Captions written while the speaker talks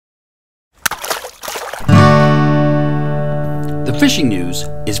Fishing news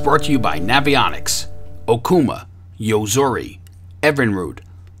is brought to you by Navionics, Okuma, Yozuri, Evinrude,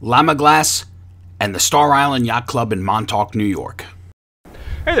 Llama Glass, and the Star Island Yacht Club in Montauk, New York.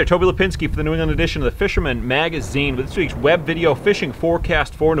 Hey there, Toby Lipinski for the New England edition of the Fisherman magazine with this week's web video fishing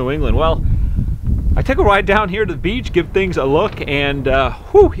forecast for New England. Well, I took a ride down here to the beach, give things a look, and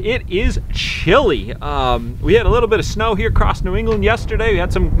it is chilly. We had a little bit of snow here across New England yesterday. We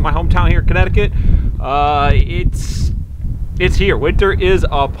had some in my hometown here, Connecticut. It's here. Winter is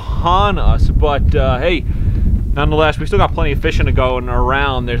upon us, but hey, nonetheless, we still got plenty of fishing to go and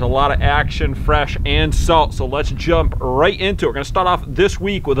around. There's a lot of action, fresh and salt, so let's jump right into it. We're going to start off this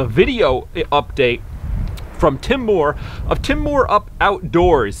week with a video update from Tim Moore of Tim Moore Up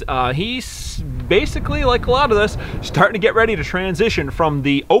Outdoors. He's basically, like a lot of us, starting to get ready to transition from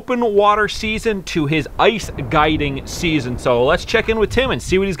the open water season to his ice guiding season. So let's check in with Tim and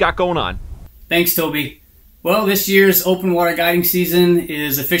see what he's got going on. Thanks, Toby. Well, this year's open water guiding season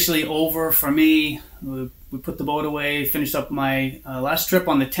is officially over for me. We put the boat away, finished up my last trip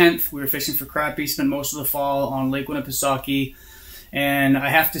on the 10th. We were fishing for crappie, spent most of the fall on Lake Winnipesaukee. And I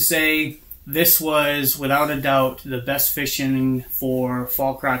have to say, this was, without a doubt, the best fishing for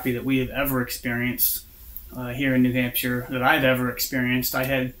fall crappie that we have ever experienced here in New Hampshire, that I've ever experienced. I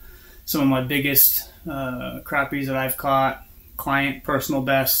had some of my biggest crappies that I've caught, client personal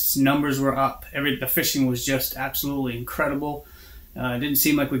bests, numbers were up. The fishing was just absolutely incredible. It didn't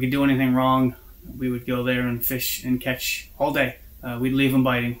seem like we could do anything wrong. We would go there and fish and catch all day. We'd leave them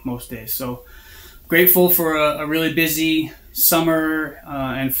biting most days. So grateful for a really busy summer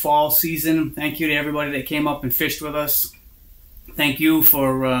and fall season. Thank you to everybody that came up and fished with us. Thank you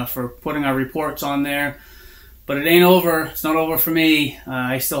for putting our reports on there. But it ain't over. It's not over for me.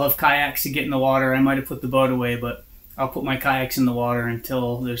 I still have kayaks to get in the water. I might have put the boat away, but I'll put my kayaks in the water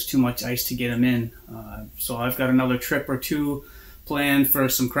until there's too much ice to get them in. So I've got another trip or two planned for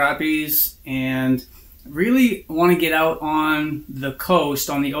some crappies, and really want to get out on the coast,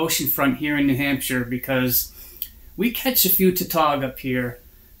 on the ocean front here in New Hampshire, because we catch a few tautog up here,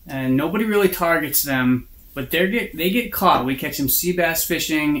 and nobody really targets them, but they get caught. We catch them sea bass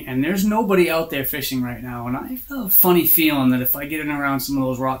fishing, and there's nobody out there fishing right now. And I have a funny feeling that if I get in around some of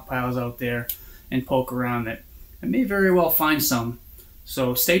those rock piles out there and poke around it, I may very well find some.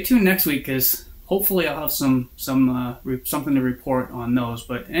 So stay tuned next week, because hopefully I'll have something to report on those.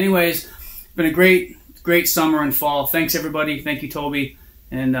 But anyways, been a great summer and fall. Thanks everybody. Thank you, Toby,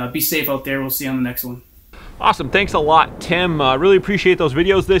 and be safe out there. We'll see you on the next one. Awesome. Thanks a lot, Tim. Really appreciate those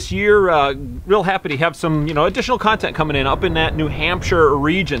videos this year. Real happy to have some, additional content coming in up in that New Hampshire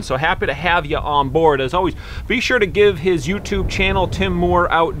region. So happy to have you on board. As always, be sure to give his YouTube channel, Tim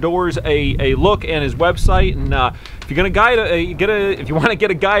Moore Outdoors, a look, and his website. And if you're gonna guide, if you want to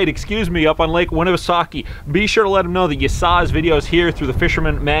get a guide, up on Lake Winnipesaukee, be sure to let him know that you saw his videos here through the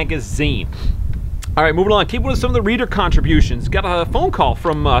Fisherman magazine. All right, moving on. Keeping with some of the reader contributions. Got a phone call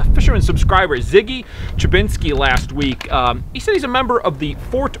from Fisherman subscriber Ziggy Czubinski last week. He said he's a member of the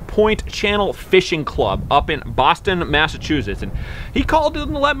Fort Point Channel Fishing Club up in Boston, Massachusetts. And he called in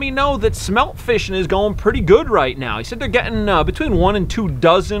to let me know that smelt fishing is going pretty good right now. He said they're getting between 1 and 2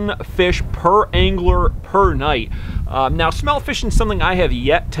 dozen fish per angler per night. Now, smelt fishing is something I have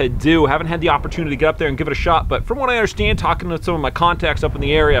yet to do. Haven't had the opportunity to get up there and give it a shot. But from what I understand, talking to some of my contacts up in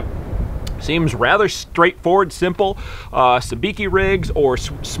the area, seems rather straightforward, simple. Sabiki rigs or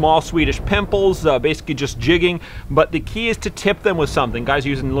small Swedish Pimples, basically just jigging. But the key is to tip them with something. Guys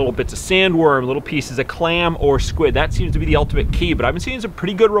using little bits of sandworm, little pieces of clam or squid. That seems to be the ultimate key. But I've been seeing some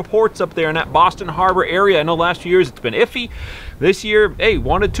pretty good reports up there in that Boston Harbor area. I know last few years it's been iffy. This year, hey,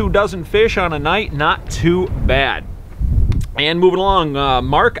 1 to 2 dozen fish on a night, not too bad. And moving along,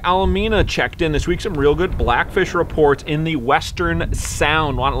 Mark Alimena checked in this week. Some real good blackfish reports in the Western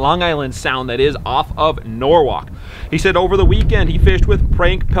Sound, Long Island Sound, that is, off of Norwalk. He said over the weekend he fished with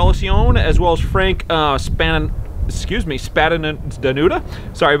Frank Pelliccione as well as Frank Spadanuda.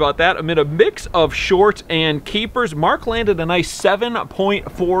 Sorry about that. Amid a mix of shorts and keepers, Mark landed a nice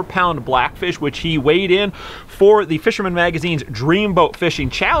 7.4 pound blackfish, which he weighed in for the Fisherman magazine's Dream Boat Fishing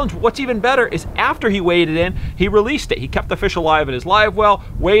Challenge. What's even better is after he weighed it in, he released it. He kept the fish alive in his live well,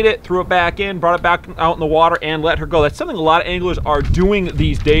 weighed it, threw it back in, brought it back out in the water, and let her go. That's something a lot of anglers are doing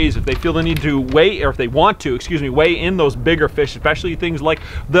these days if they feel the need to weigh, or if they want to, weigh in those bigger fish, especially things like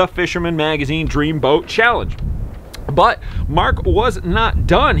the Fisherman magazine Dream Boat Challenge. But Mark was not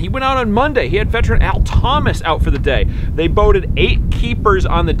done. He went out on Monday. He had veteran Al Thomas out for the day. They boated 8 keepers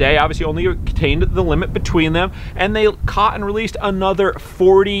on the day, obviously only contained the limit between them, and they caught and released another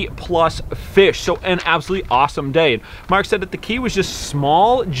 40 plus fish. So an absolutely awesome day. And Mark said that the key was just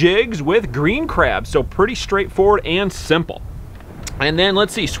small jigs with green crabs. So pretty straightforward and simple. And then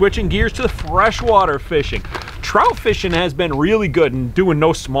let's see, switching gears to the freshwater fishing. Trout fishing has been really good and due in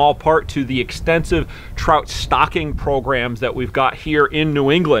no small part to the extensive trout stocking programs that we've got here in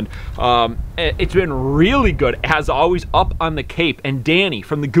New England. It's been really good, as always, up on the Cape. And Danny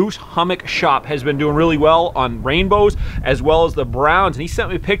from the Goose Hummock Shop has been doing really well on rainbows as well as the browns. And he sent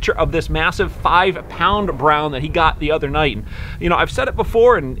me a picture of this massive 5-pound brown that he got the other night. And you know, I've said it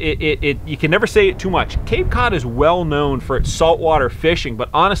before, and you can never say it too much. Cape Cod is well known for its saltwater fishing, but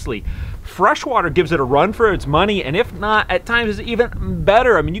honestly, freshwater gives it a run for its money, and if not, at times is even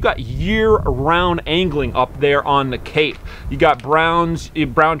better. I mean, you got year-round angling up there on the Cape. You got browns,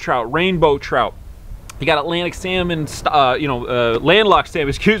 brown trout, rainbow trout. You got Atlantic salmon, landlocked salmon,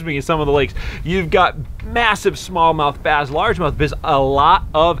 excuse me, in some of the lakes. You've got massive smallmouth bass, largemouth. There's a lot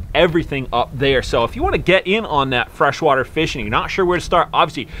of everything up there. So if you want to get in on that freshwater fishing, you're not sure where to start,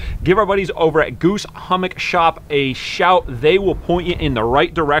 obviously, give our buddies over at Goose Hummock Shop a shout. They will point you in the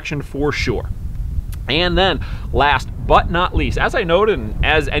right direction for sure. And then, last but not least, as I noted, and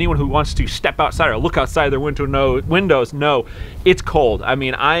as anyone who wants to step outside or look outside their windows know, it's cold. I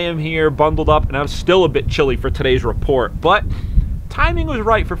mean, I am here bundled up, and I'm still a bit chilly for today's report, but timing was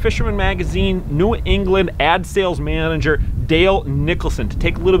right for Fisherman Magazine New England ad sales manager Dale Nicholson to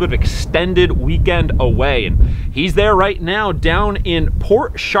take a little bit of extended weekend away, and he's there right now down in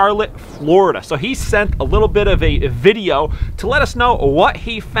Port Charlotte, Florida. So he sent a little bit of a video to let us know what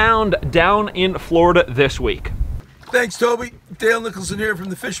he found down in Florida this week. Thanks, Toby. Dale Nicholson here from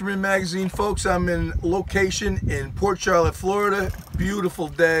the Fisherman Magazine. Folks, I'm in location in Port Charlotte, Florida. Beautiful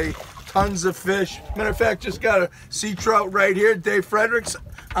day. Tons of fish. Matter of fact, just got a sea trout right here. Dave Fredericks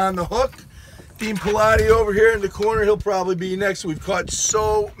on the hook. Dean Pilati over here in the corner. He'll probably be next. We've caught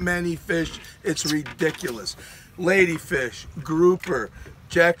so many fish. It's ridiculous. Ladyfish, grouper,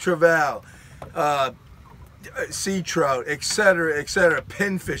 Jack Travail, sea trout, etc., etc.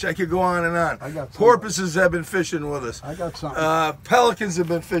 Pinfish. I could go on and on. I got porpoises have been fishing with us. I got something. Pelicans have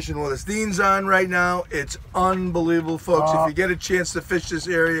been fishing with us. Dean's on right now. It's unbelievable, folks. If you get a chance to fish this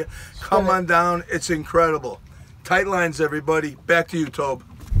area, come on down. It's incredible. Tight lines, everybody. Back to you, Tobe.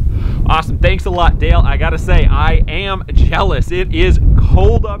 Awesome. Thanks a lot, Dale. I gotta say, I am jealous. It is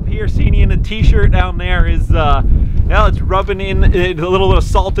cold up here. Seeing you in a t-shirt down there is, well, it's rubbing in a little bit of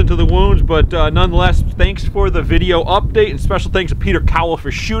salt into the wounds, but nonetheless, thanks for the video update, and special thanks to Peter Cowell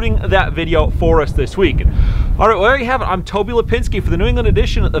for shooting that video for us this week. All right, well, there you have it. I'm Toby Lipinski for the New England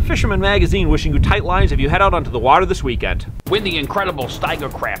edition of the Fisherman Magazine, wishing you tight lines if you head out onto the water this weekend. Win the incredible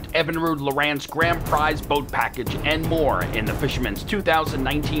Steigercraft Evinrude Lowrance Grand Prize Boat Package and more in the Fisherman's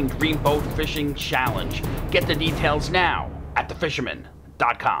 2019 Dream Boat Fishing Challenge. Get the details now at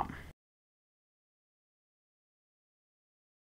thefisherman.com.